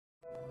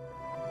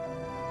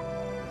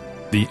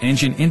The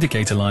engine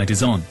indicator light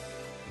is on.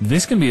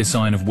 This can be a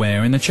sign of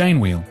wear in the chain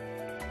wheel.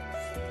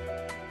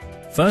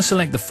 First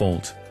select the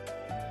fault.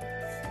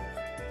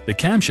 The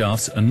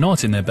camshafts are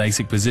not in their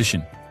basic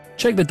position.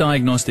 Check the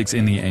diagnostics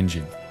in the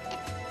engine.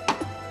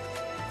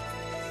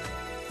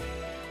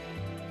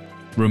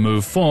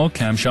 Remove 4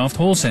 camshaft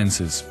hall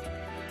sensors.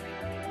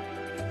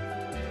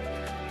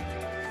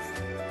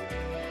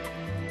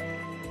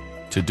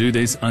 To do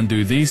this,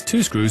 undo these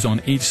 2 screws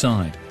on each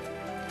side.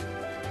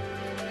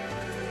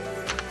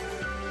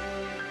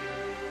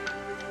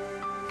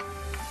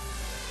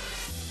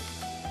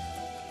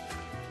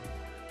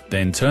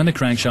 Then turn the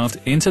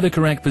crankshaft into the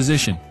correct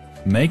position,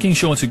 making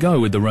sure to go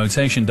with the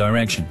rotation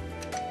direction.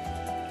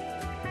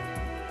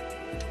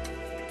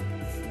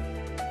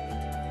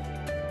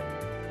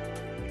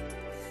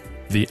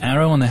 The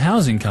arrow on the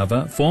housing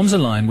cover forms a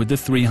line with the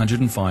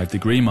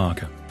 305-degree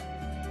marker.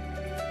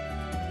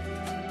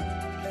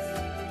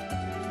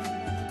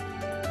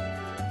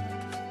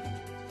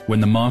 When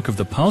the mark of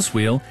the pulse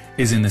wheel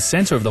is in the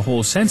center of the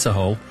hall sensor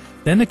hole,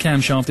 then the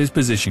camshaft is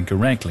positioned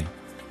correctly.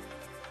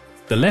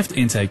 The left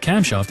intake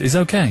camshaft is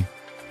okay,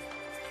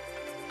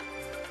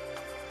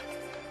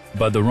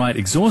 but the right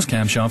exhaust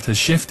camshaft has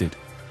shifted.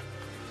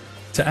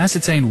 To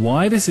ascertain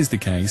why this is the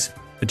case,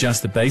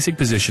 adjust the basic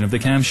position of the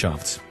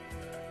camshafts.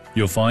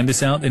 You'll find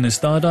this out in a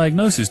star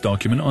diagnosis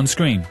document on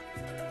screen.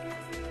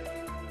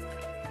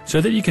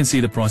 So that you can see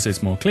the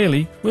process more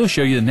clearly, we'll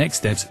show you the next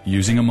steps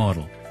using a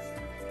model.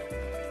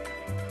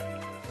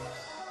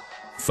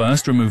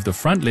 First, remove the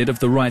front lid of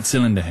the right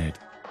cylinder head.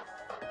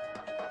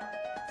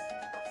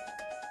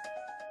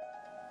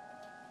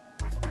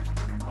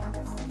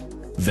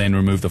 Then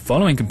remove the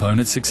following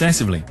components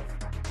successively: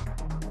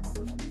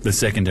 the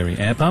secondary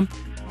air pump,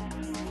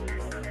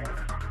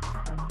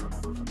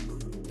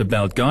 the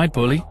belt guide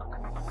pulley,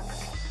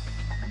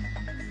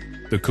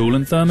 the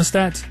coolant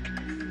thermostat,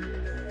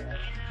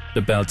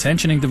 the belt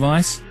tensioning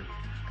device,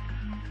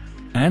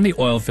 and the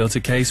oil filter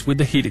case with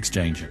the heat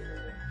exchanger.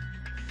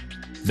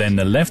 Then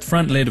the left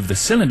front lid of the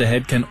cylinder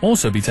head can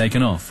also be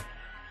taken off.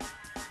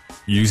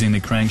 Using the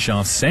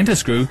crankshaft center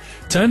screw,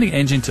 turn the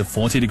engine to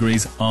 40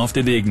 degrees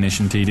after the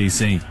ignition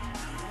TDC.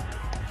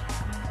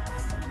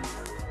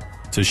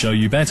 To show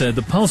you better,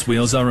 the pulse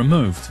wheels are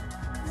removed.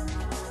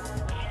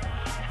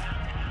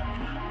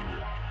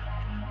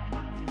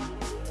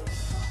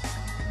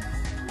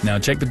 Now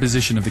check the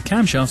position of the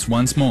camshafts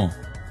once more.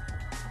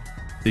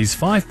 These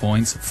 5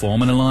 points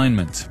form an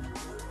alignment.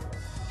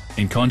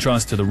 In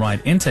contrast to the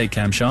right intake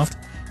camshaft,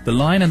 the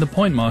line and the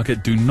point marker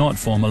do not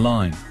form a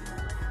line.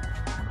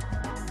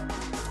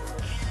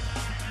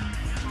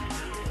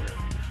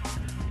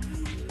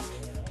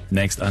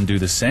 Next, undo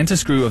the center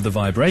screw of the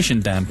vibration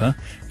damper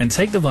and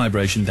take the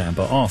vibration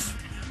damper off.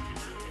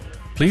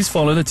 Please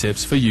follow the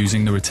tips for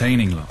using the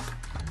retaining lock.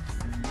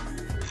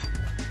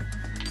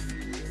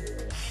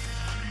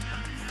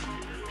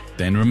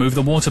 Then remove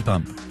the water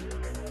pump.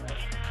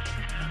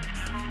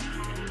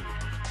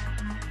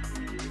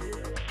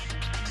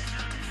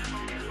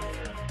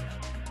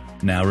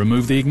 Now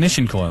remove the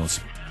ignition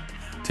coils.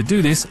 To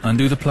do this,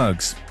 undo the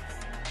plugs.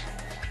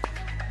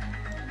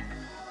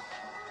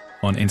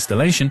 On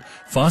installation,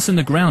 fasten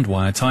the ground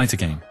wire tight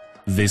again.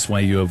 This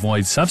way you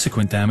avoid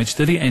subsequent damage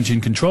to the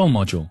engine control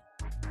module.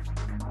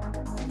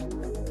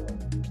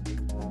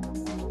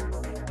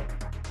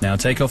 Now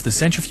take off the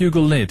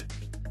centrifugal lid.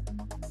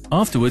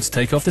 Afterwards,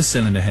 take off the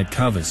cylinder head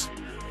covers.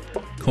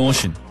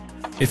 Caution: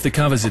 if the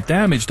covers are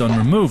damaged on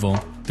removal,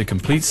 the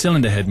complete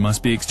cylinder head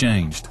must be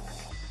exchanged.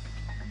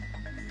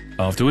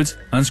 Afterwards,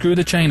 unscrew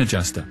the chain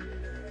adjuster.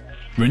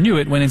 Renew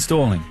it when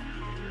installing.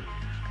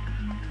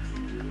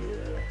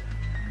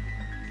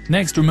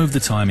 Next, remove the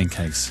timing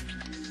case.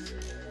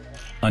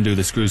 Undo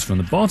the screws from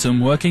the bottom,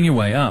 working your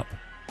way up.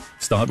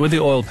 Start with the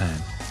oil pan.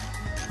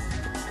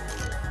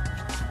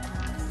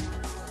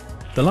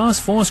 The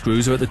last 4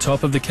 screws are at the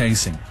top of the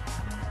casing.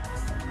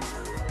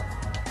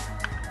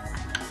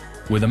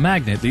 With a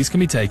magnet, these can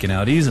be taken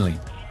out easily.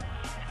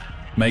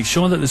 Make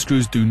sure that the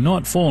screws do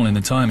not fall in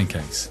the timing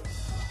case.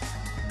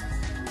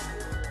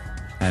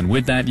 And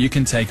with that, you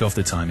can take off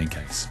the timing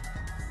case.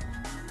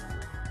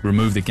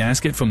 Remove the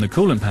gasket from the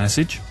coolant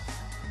passage.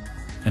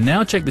 And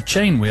now check the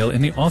chain wheel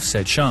in the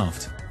offset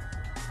shaft.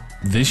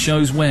 This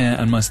shows wear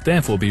and must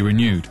therefore be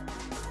renewed.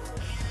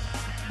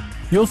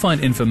 You'll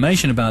find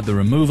information about the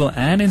removal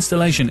and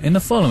installation in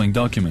the following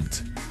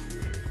document.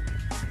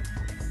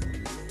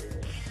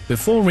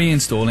 Before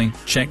reinstalling,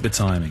 check the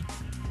timing.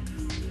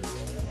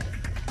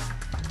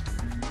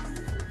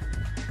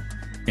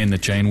 In the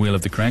chain wheel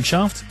of the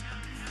crankshaft,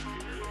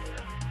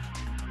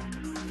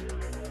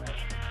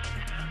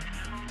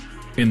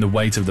 in the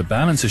weight of the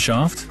balancer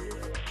shaft,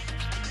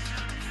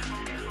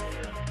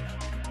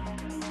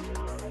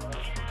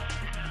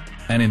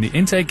 and in the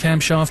intake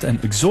camshaft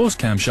and exhaust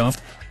camshaft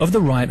of the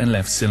right and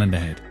left cylinder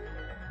head.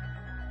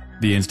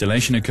 The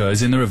installation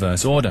occurs in the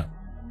reverse order.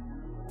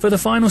 For the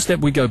final step,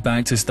 we go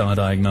back to star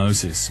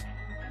diagnosis.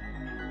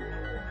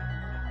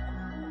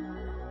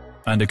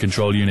 Under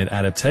control unit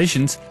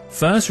adaptations,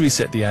 first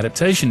reset the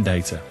adaptation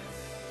data.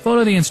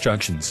 Follow the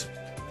instructions.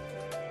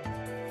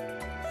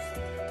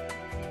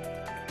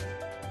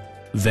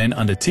 Then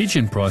under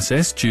Teach-In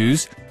Process,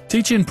 choose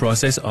Teach-In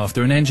Process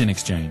after an engine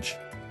exchange.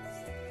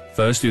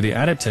 First do the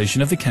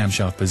adaptation of the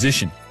camshaft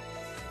position,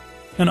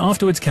 and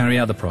afterwards carry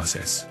out the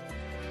process.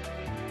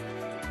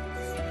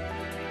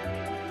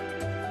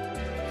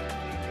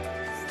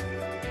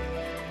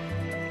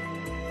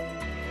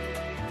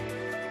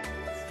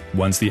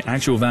 Once the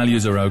actual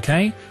values are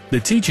OK, the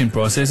Teach-In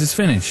process is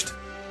finished.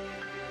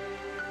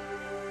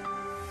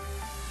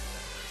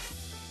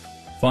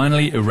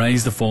 Finally,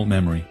 erase the fault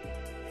memory.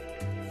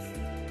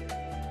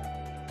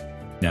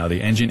 Now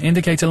the engine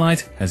indicator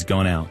light has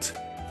gone out.